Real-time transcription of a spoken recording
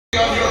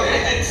On your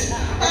heads.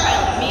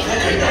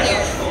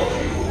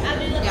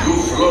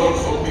 You've flown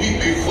for me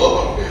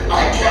before.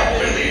 I can't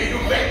believe you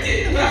made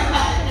it.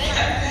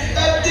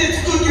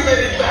 It's good you made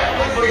it back.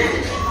 Good for you.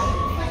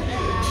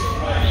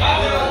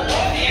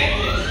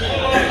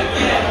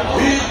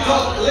 We'll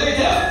talk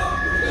later.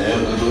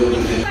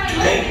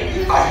 Today,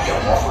 I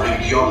am offering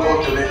the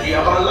opportunity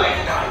of a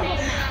lifetime.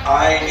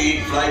 I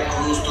need flight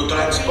crews to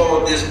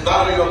transport this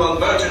valuable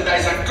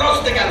merchandise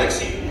across the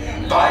galaxy.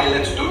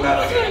 Pilots to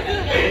navigate,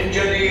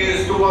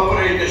 engineers to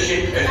operate the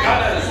ship, and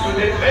gunners to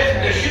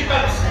defend the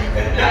shipments.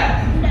 And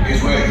that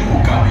is where you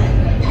come in.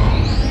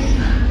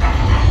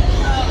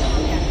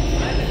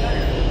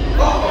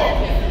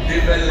 Oh, the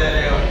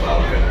Millennium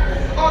Falcon.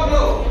 Oh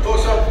no, for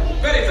some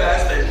very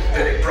fast and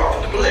very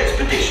profitable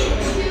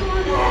expeditions.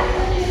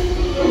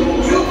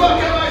 You back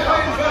at my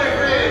fine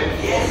friend.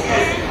 Yes,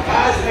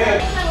 as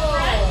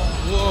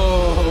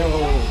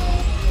Whoa.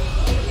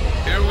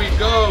 Here we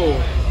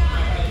go.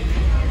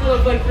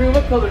 Look like crew,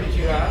 what color did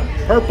you have?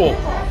 Purple.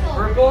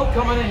 Purple?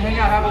 Come on in, hang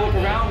out, have a look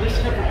around.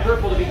 Listen up for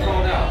purple to be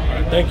called out. All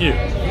right, thank you.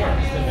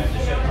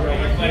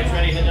 Flight's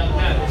ready, head down the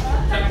path.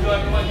 Time to go,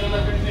 everyone, go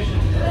left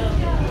mission.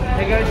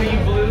 Hey guys, are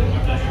you blue?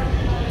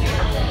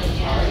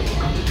 Alright.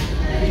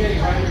 You're getting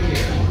right over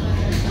here.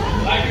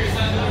 Like your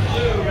son of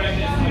blue, right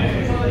this way.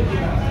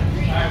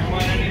 Alright,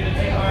 everyone, I need the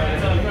two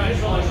pilots on the front,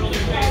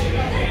 shoulder facing.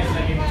 Okay, so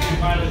I give you two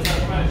pilots on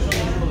the front,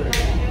 shoulder.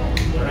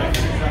 Alright,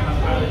 track on the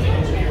pilot, take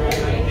it to your right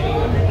side.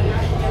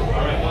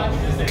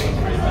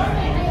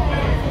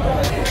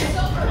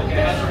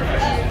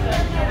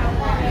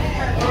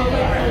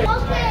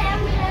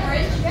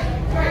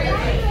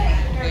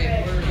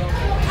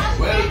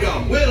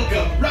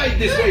 Welcome, right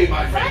this way,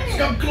 my friends.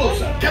 Come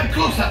closer, come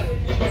closer.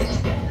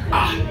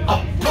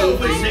 A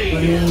POV.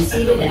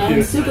 Seated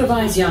and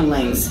supervised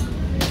younglings.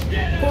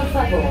 Por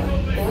favor,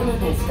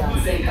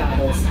 permanezcan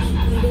sentados y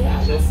cuide a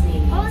los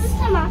niños.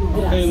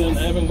 Okay, then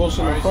Evan goes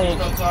in the front.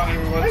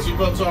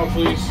 Seatbelts on,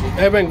 please.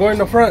 Evan, go in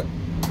the front.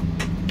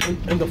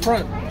 In the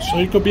front, so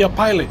you could be a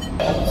pilot.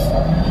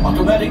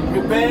 Automatic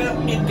repair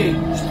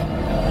engaged.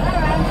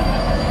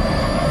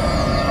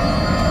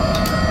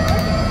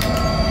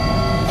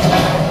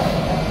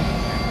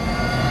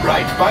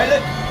 Right,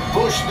 pilot,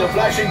 push the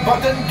flashing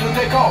button to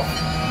take off.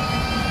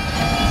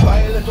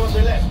 Pilot on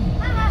the left,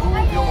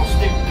 move your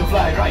stick to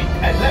fly right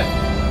and left.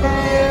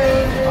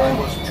 I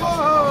was just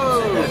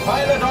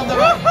pilot on the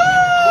right,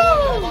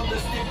 hold on the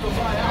stick to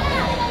fly out,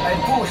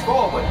 and push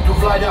forward to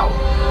fly down.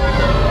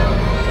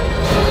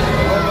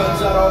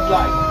 Weapons are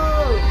online.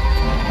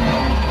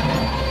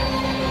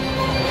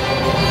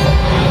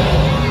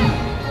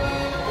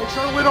 Make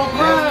sure we don't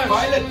crash.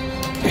 Pilot,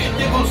 hit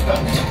the booster.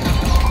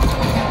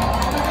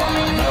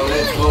 Now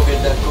let's go get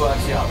that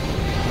coaxial.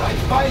 Right,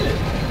 pilot,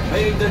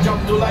 make the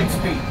jump to light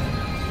speed.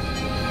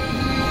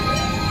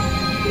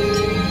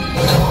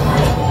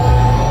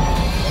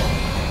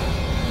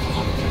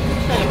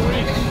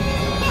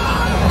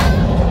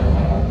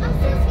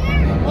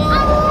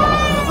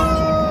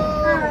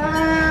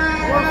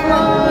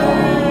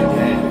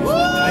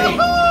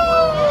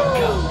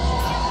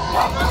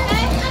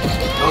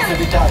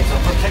 Ties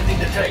are protecting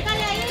the train.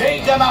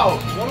 Take them out.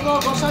 No,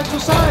 go side to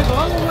side, the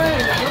other way.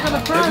 You're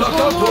gonna crash. They've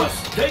locked onto us.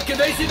 Take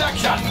evasive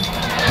action.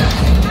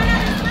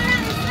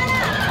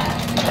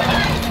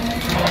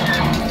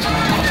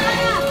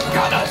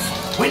 Gunners,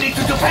 we need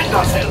to defend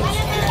ourselves.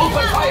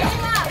 Open fire.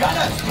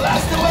 Gunners,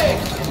 blast away.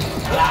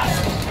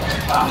 Blast.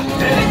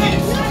 There it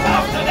is.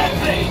 After that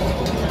train.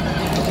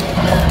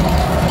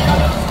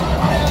 Gunners,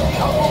 fire the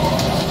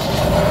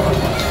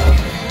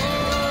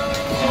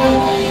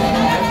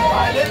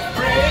pilot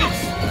brakes.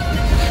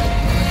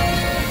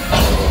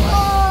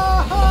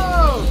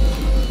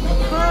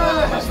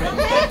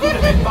 That could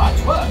have been much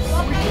worse.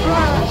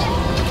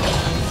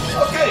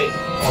 Okay,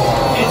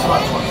 it's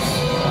much worse.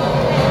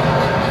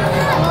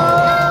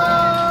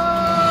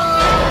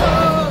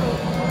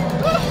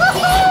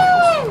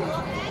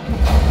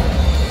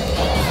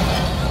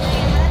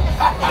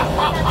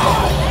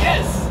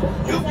 Yes,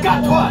 you've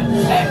got one.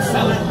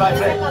 Excellent, my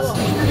friends.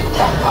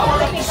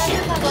 Power up the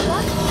ship.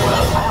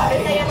 Well,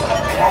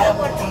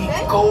 gravity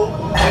go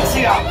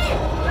axiom.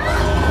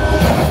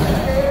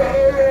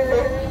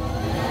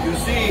 You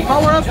see,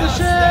 Power up the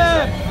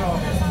ship!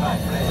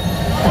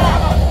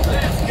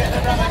 Let's get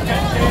another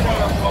container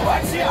of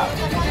coaxium.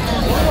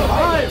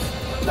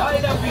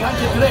 Line up behind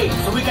the train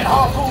so we can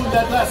harpoon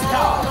that last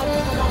car.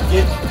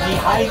 Get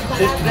behind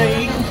the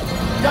train.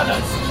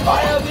 Gunners,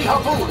 fire the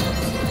harpoon.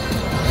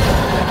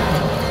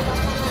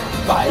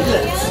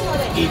 Pilots,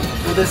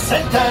 into the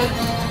center.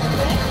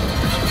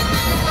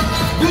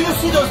 Do you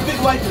see those big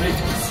white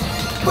ridges?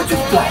 Would you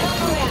fly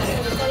through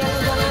them?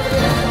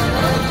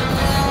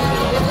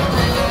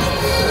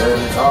 Well,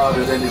 it's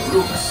harder than it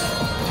looks.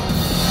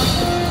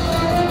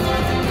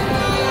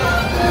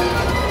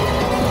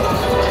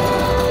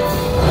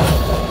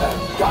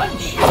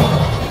 Gunship?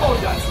 Oh,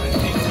 that's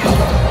ridiculous.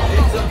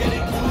 Things are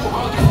getting too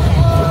hot.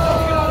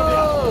 Get out of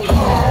here.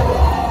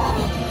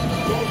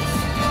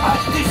 A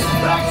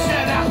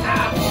distraction!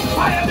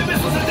 Fire the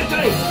missiles at the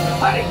train!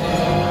 Hurry!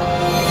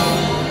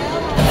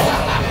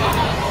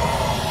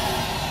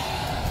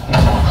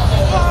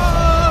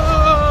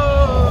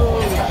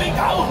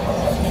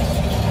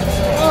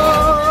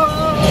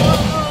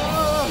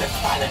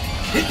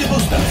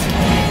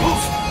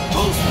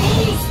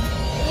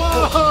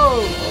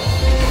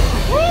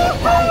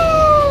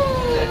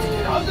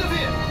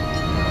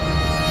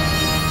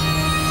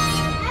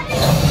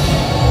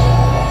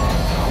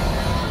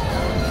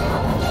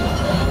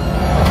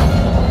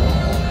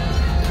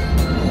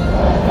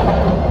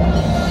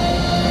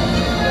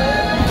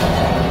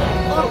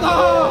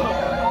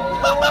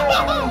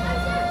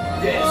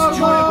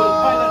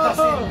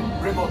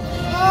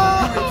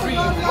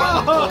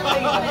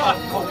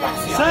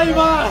 Save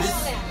us!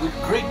 Will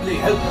greatly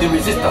help the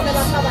resistance.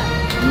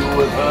 You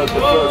have heard the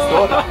First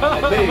Order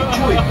and made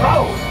Chewie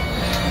proud.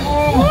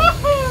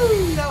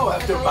 Now,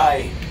 after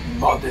my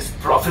modest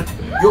profit,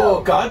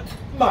 your cut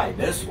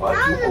minus what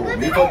you owe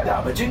me for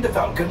damaging the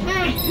Falcon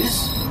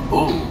is...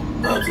 Oh,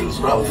 that is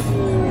rough.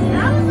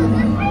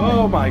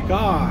 Oh my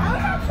God.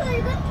 I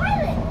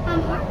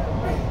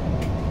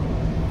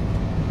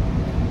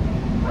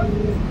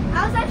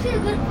was actually a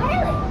good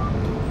pilot.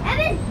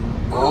 Evan!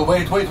 Oh,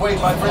 wait, my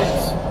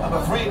friends.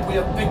 I'm afraid we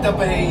have picked up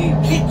a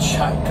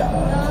hitchhiker.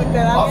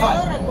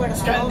 Fine.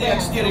 Scan the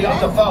exterior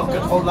of the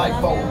Falcon for life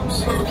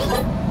forms.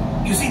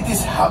 You see,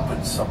 this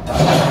happens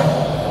sometimes.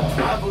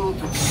 Travel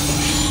to...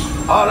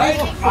 All right,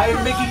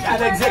 I'm making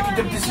an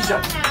executive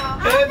decision.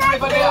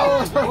 Everybody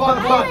out. One,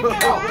 out.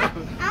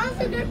 I was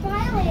a good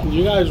pilot.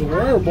 You guys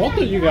were, both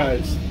of you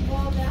guys.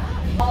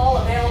 All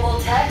available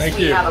text. Thank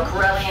We you. have a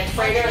Corellian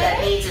freighter that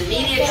needs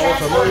immediate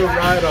That was a transport. little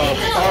ride of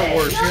Star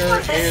Wars here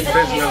in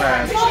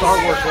Disneyland. Star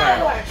Wars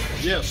Land.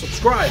 Yeah,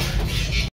 subscribe.